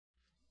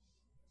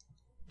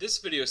This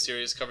video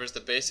series covers the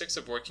basics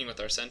of working with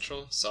our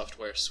Central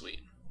software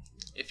suite.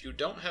 If you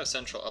don't have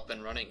Central up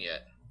and running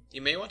yet,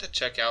 you may want to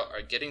check out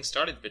our Getting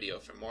Started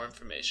video for more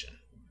information.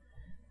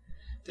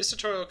 This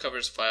tutorial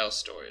covers file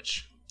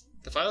storage.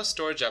 The file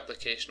storage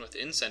application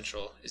within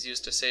Central is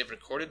used to save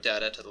recorded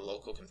data to the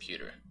local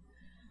computer.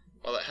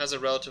 While it has a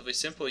relatively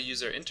simple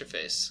user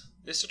interface,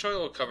 this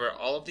tutorial will cover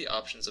all of the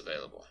options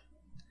available.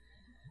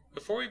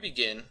 Before we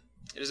begin,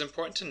 it is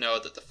important to know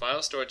that the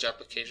file storage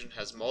application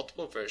has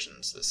multiple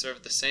versions that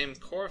serve the same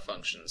core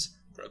functions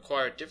but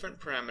require different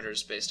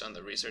parameters based on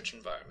the research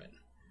environment.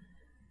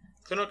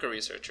 Clinical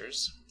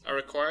researchers are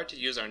required to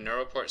use our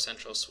NeuroPort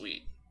Central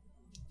suite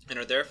and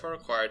are therefore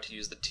required to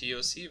use the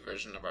TOC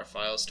version of our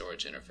file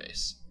storage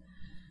interface.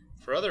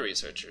 For other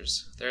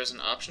researchers, there is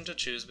an option to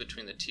choose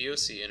between the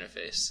TOC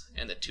interface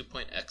and the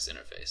 2.x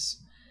interface.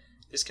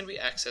 This can be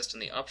accessed in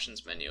the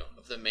Options menu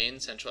of the main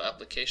Central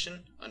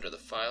application under the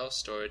File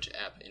Storage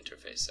App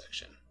Interface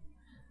section.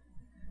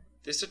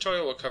 This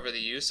tutorial will cover the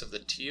use of the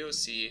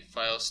TOC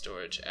File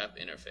Storage App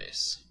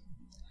Interface.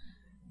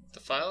 The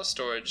File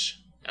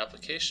Storage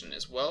application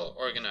is well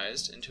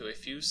organized into a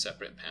few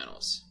separate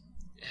panels.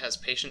 It has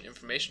patient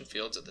information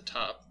fields at the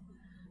top,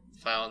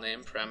 file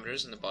name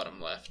parameters in the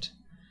bottom left,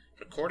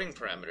 recording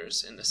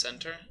parameters in the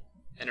center,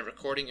 and a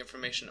recording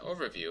information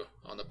overview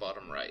on the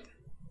bottom right.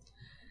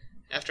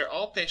 After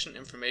all patient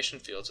information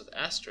fields with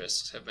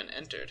asterisks have been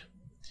entered,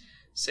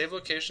 save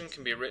location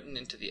can be written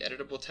into the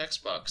editable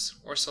text box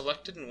or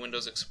selected in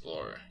Windows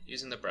Explorer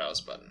using the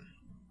Browse button.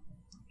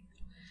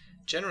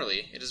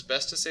 Generally, it is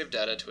best to save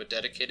data to a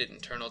dedicated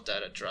internal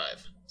data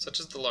drive, such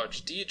as the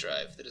large D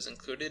drive that is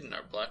included in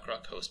our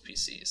Blackrock host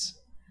PCs.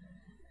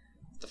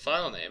 The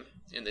file name,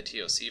 in the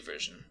TOC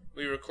version,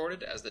 will be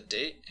recorded as the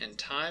date and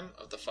time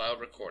of the file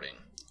recording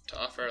to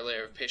offer a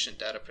layer of patient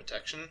data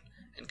protection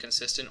and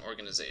consistent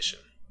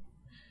organization.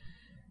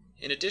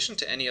 In addition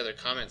to any other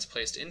comments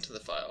placed into the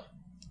file,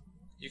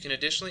 you can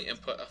additionally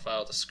input a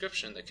file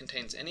description that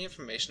contains any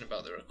information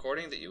about the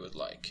recording that you would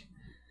like.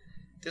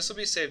 This will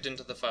be saved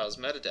into the file's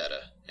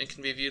metadata and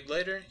can be viewed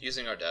later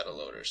using our data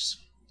loaders.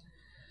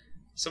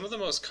 Some of the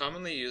most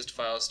commonly used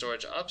file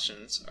storage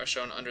options are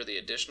shown under the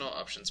Additional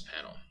Options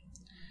panel.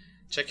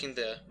 Checking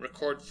the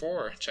Record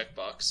For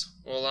checkbox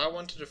will allow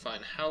one to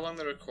define how long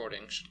the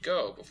recording should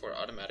go before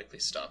automatically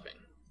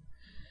stopping.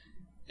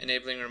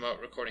 Enabling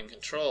remote recording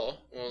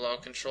control will allow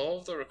control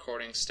of the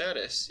recording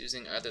status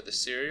using either the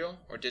serial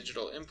or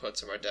digital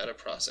inputs of our data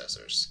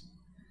processors.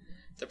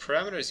 The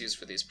parameters used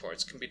for these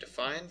ports can be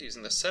defined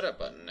using the Setup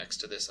button next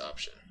to this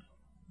option.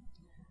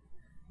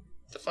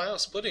 The file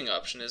splitting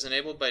option is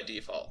enabled by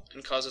default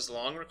and causes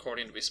long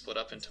recording to be split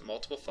up into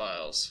multiple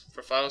files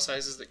for file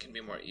sizes that can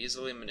be more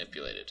easily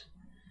manipulated.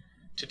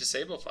 To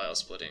disable file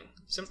splitting,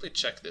 simply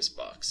check this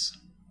box.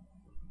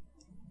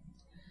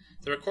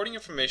 The recording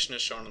information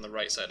is shown on the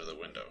right side of the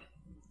window.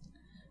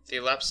 The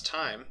elapsed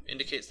time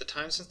indicates the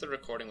time since the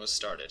recording was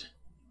started.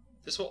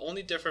 This will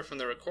only differ from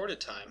the recorded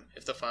time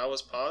if the file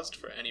was paused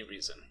for any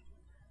reason.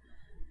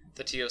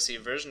 The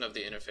TOC version of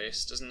the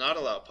interface does not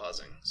allow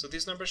pausing, so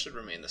these numbers should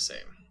remain the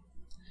same.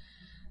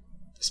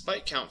 The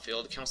spike count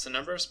field counts the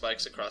number of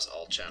spikes across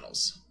all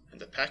channels, and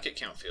the packet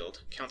count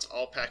field counts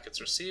all packets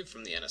received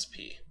from the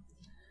NSP.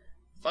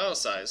 File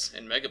size,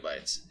 in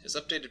megabytes, is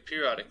updated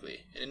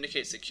periodically and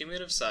indicates the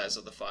cumulative size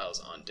of the files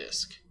on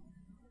disk.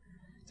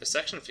 The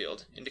section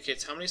field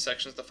indicates how many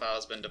sections the file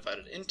has been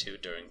divided into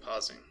during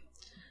pausing.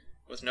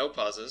 With no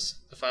pauses,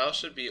 the file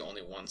should be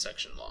only one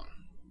section long.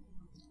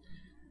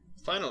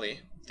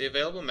 Finally, the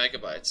available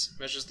megabytes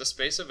measures the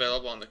space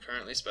available on the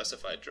currently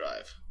specified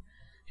drive.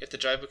 If the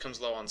drive becomes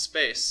low on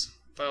space,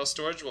 file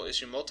storage will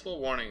issue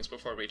multiple warnings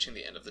before reaching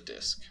the end of the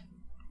disk.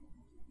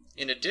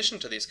 In addition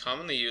to these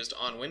commonly used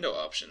on-window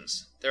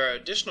options, there are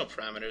additional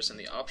parameters in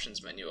the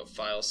Options menu of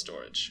File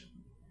Storage.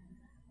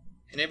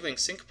 Enabling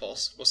Sync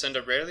Pulse will send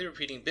a rarely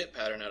repeating bit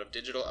pattern out of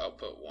digital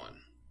output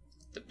 1.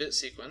 The bit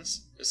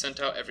sequence is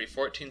sent out every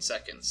 14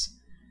 seconds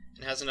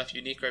and has enough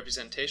unique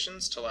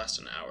representations to last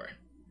an hour.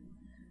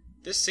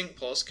 This sync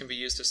pulse can be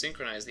used to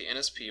synchronize the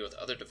NSP with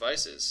other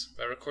devices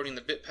by recording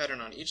the bit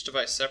pattern on each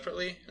device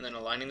separately and then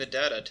aligning the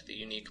data to the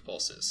unique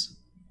pulses.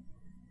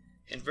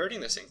 Inverting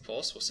the sync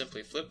pulse will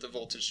simply flip the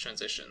voltage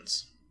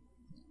transitions.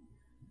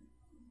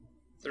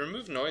 The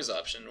Remove Noise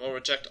option will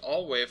reject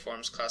all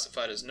waveforms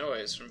classified as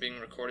noise from being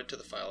recorded to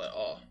the file at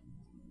all.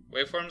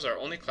 Waveforms are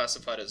only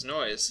classified as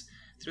noise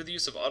through the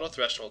use of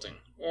auto-thresholding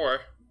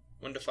or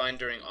when defined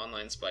during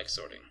online spike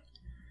sorting.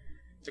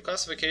 The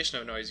classification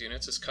of noise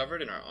units is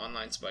covered in our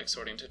online spike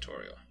sorting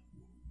tutorial.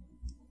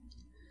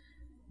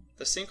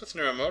 The Sync with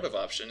Neuromotive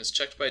option is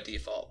checked by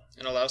default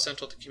and allows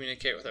Central to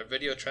communicate with our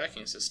video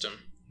tracking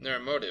system,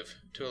 NeuroMotive,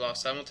 to allow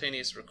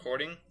simultaneous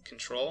recording,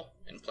 control,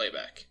 and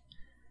playback.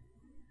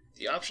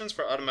 The options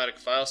for automatic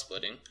file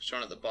splitting,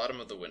 shown at the bottom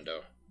of the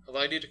window,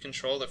 allow you to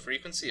control the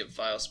frequency of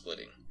file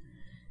splitting.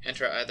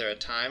 Enter either a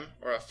time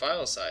or a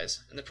file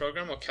size, and the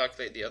program will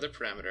calculate the other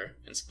parameter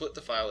and split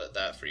the file at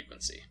that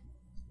frequency.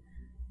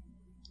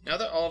 Now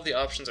that all of the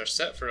options are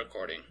set for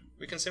recording,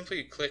 we can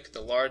simply click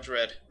the large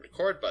red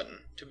Record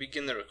button to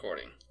begin the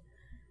recording.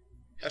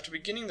 After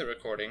beginning the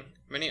recording,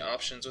 many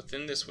options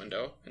within this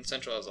window, and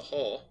Central as a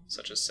whole,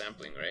 such as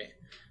sampling rate,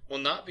 will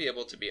not be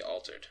able to be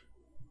altered.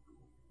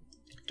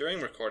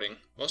 During recording,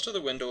 most of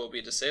the window will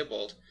be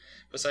disabled,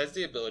 besides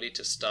the ability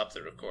to stop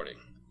the recording.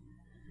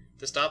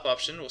 The stop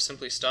option will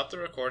simply stop the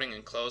recording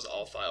and close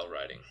all file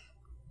writing.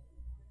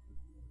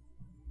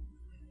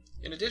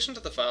 In addition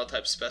to the file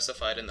type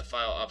specified in the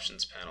File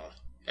Options panel,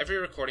 every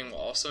recording will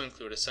also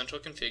include a central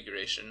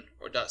configuration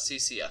or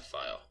 .ccf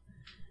file.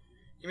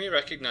 You may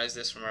recognize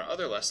this from our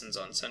other lessons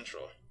on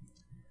Central.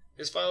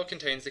 This file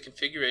contains the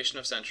configuration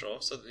of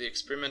Central so that the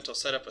experimental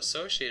setup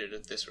associated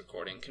with this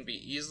recording can be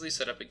easily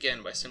set up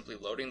again by simply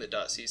loading the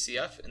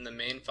 .ccf in the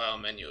main file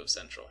menu of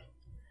Central.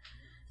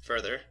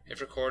 Further,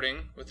 if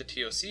recording with the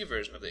TOC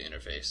version of the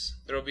interface,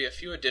 there will be a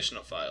few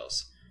additional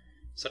files,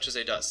 such as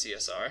a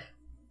 .csr,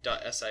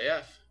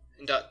 .sif,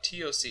 and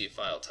 .toc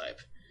file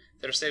type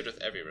that are saved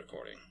with every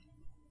recording.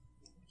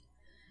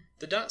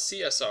 The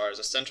 .csr is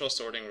a central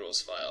sorting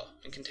rules file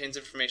and contains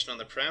information on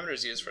the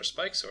parameters used for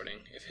spike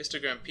sorting if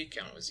histogram peak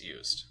count was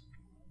used.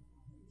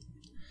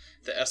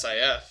 The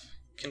SIF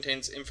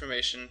contains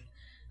information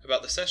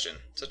about the session,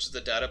 such as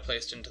the data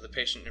placed into the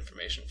patient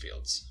information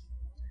fields.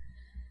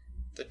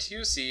 The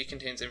TOC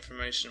contains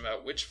information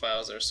about which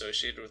files are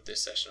associated with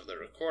this session of the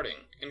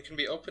recording and can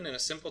be opened in a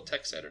simple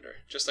text editor,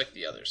 just like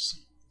the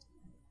others.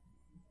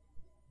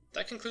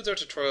 That concludes our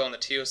tutorial on the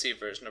TOC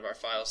version of our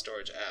file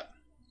storage app.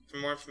 For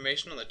more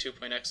information on the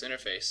 2.x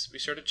interface, be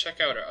sure to check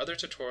out our other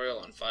tutorial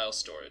on file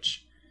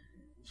storage.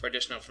 For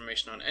additional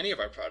information on any of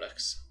our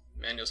products,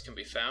 manuals can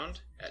be found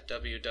at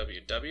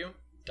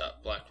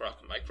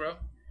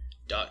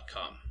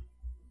www.blackrockmicro.com.